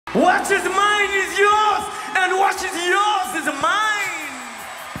What is mine is yours, and what is yours is mine.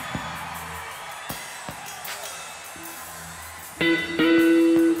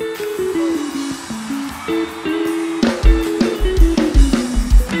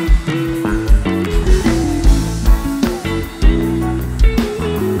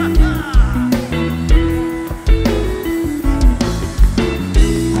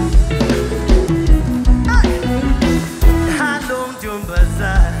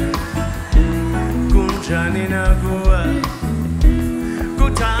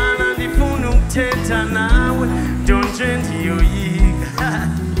 Kutana ndifuna ukuthetha nawe donje ndiyoyika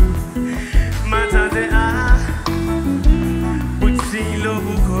mathathe buthilo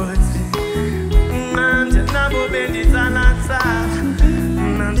bukhosi nqanda nabo benditsalatsala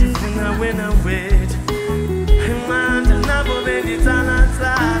mna ndifuna wena wethu nqanda nabo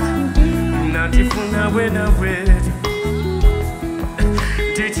benditsalatsala mna ndifuna wena wethu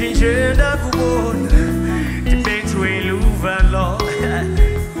ndithi nje ndakubona ndibethwe luvalo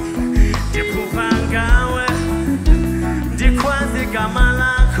ndiphupha ngawe ndikhwaze igama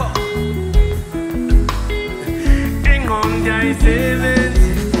lakho ingqondo ayisebenzi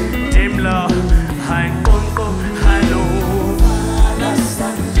ndimlo hayi nqonqo hallo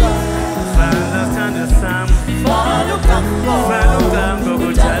vala sithando sam vala ukambo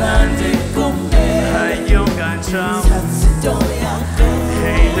kudala ndikumbe hayi yongantshawo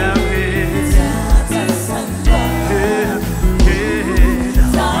hey love it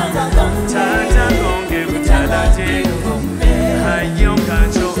tata konke kudala ndikumbe hayi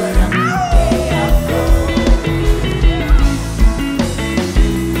yongantshawo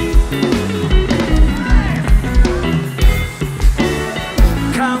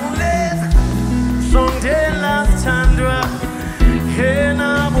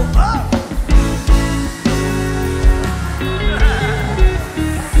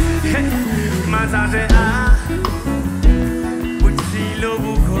Mathathe buthilo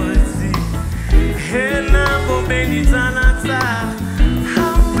bukhosi nabo benditsalatsala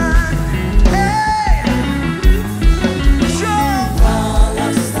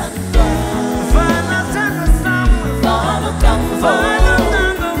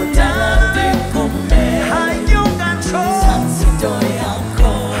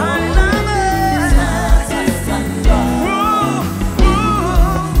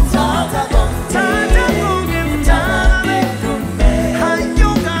Tata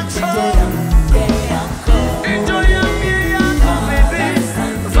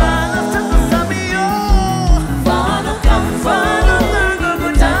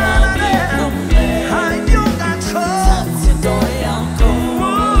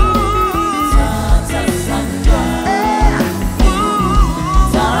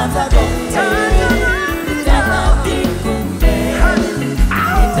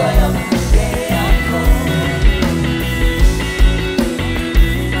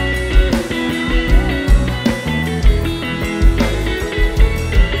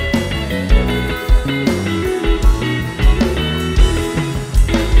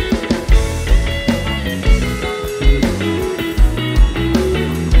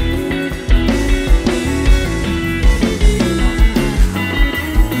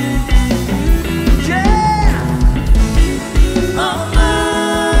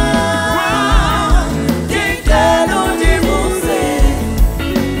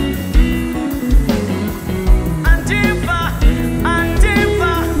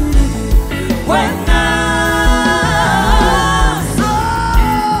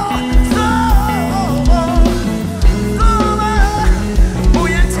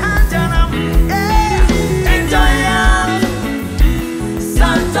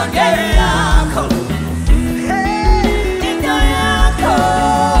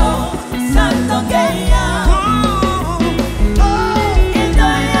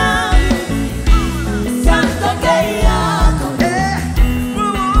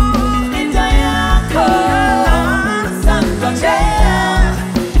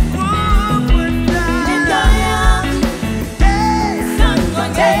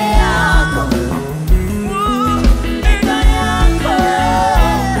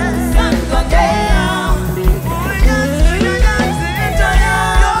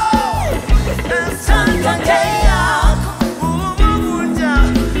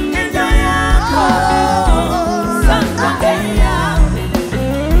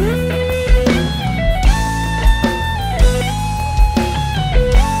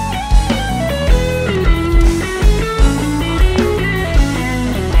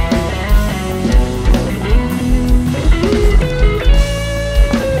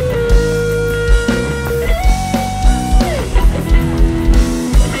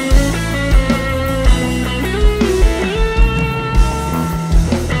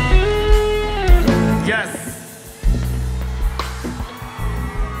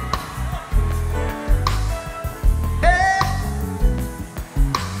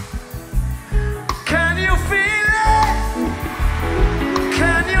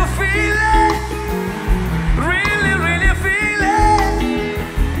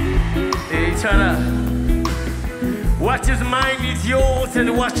What is mine is yours,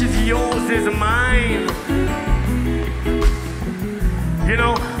 and what is yours is mine. You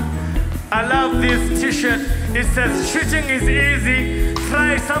know, I love this t-shirt. It says, cheating is easy.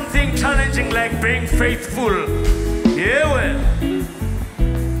 Try something challenging like being faithful. Yeah, well.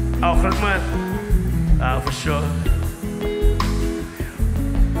 Oh, man. For sure.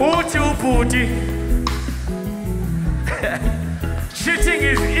 Uti. Cheating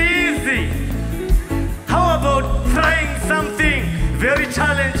is easy. How about trying something very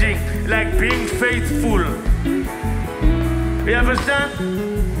challenging like being faithful? You understand?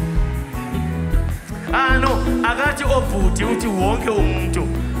 No, akati obhuti uthi wonke umuntu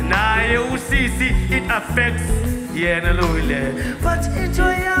naye usisi it affects yena lo ile. But into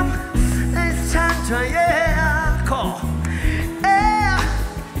yam is change yakho.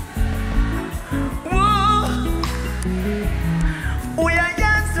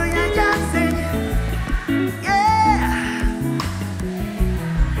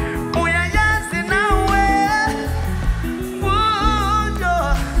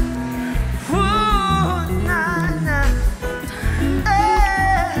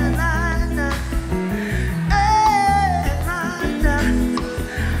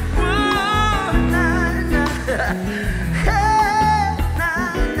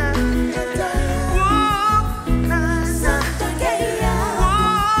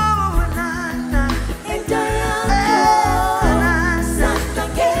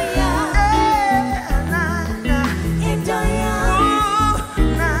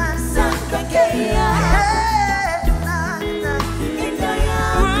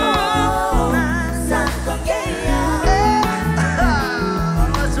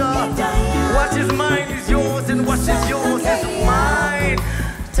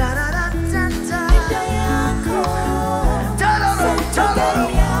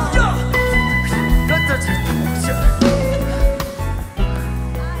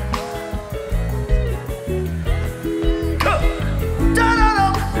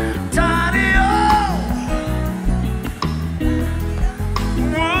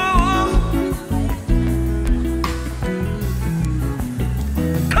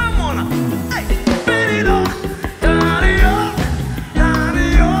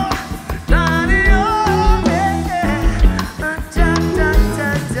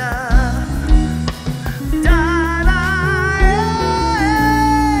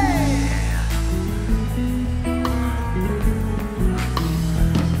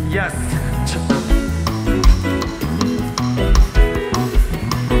 Yes.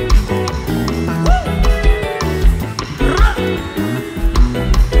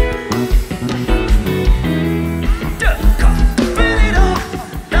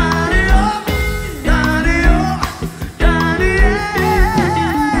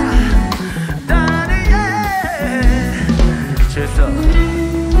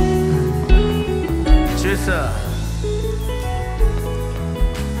 Cheers.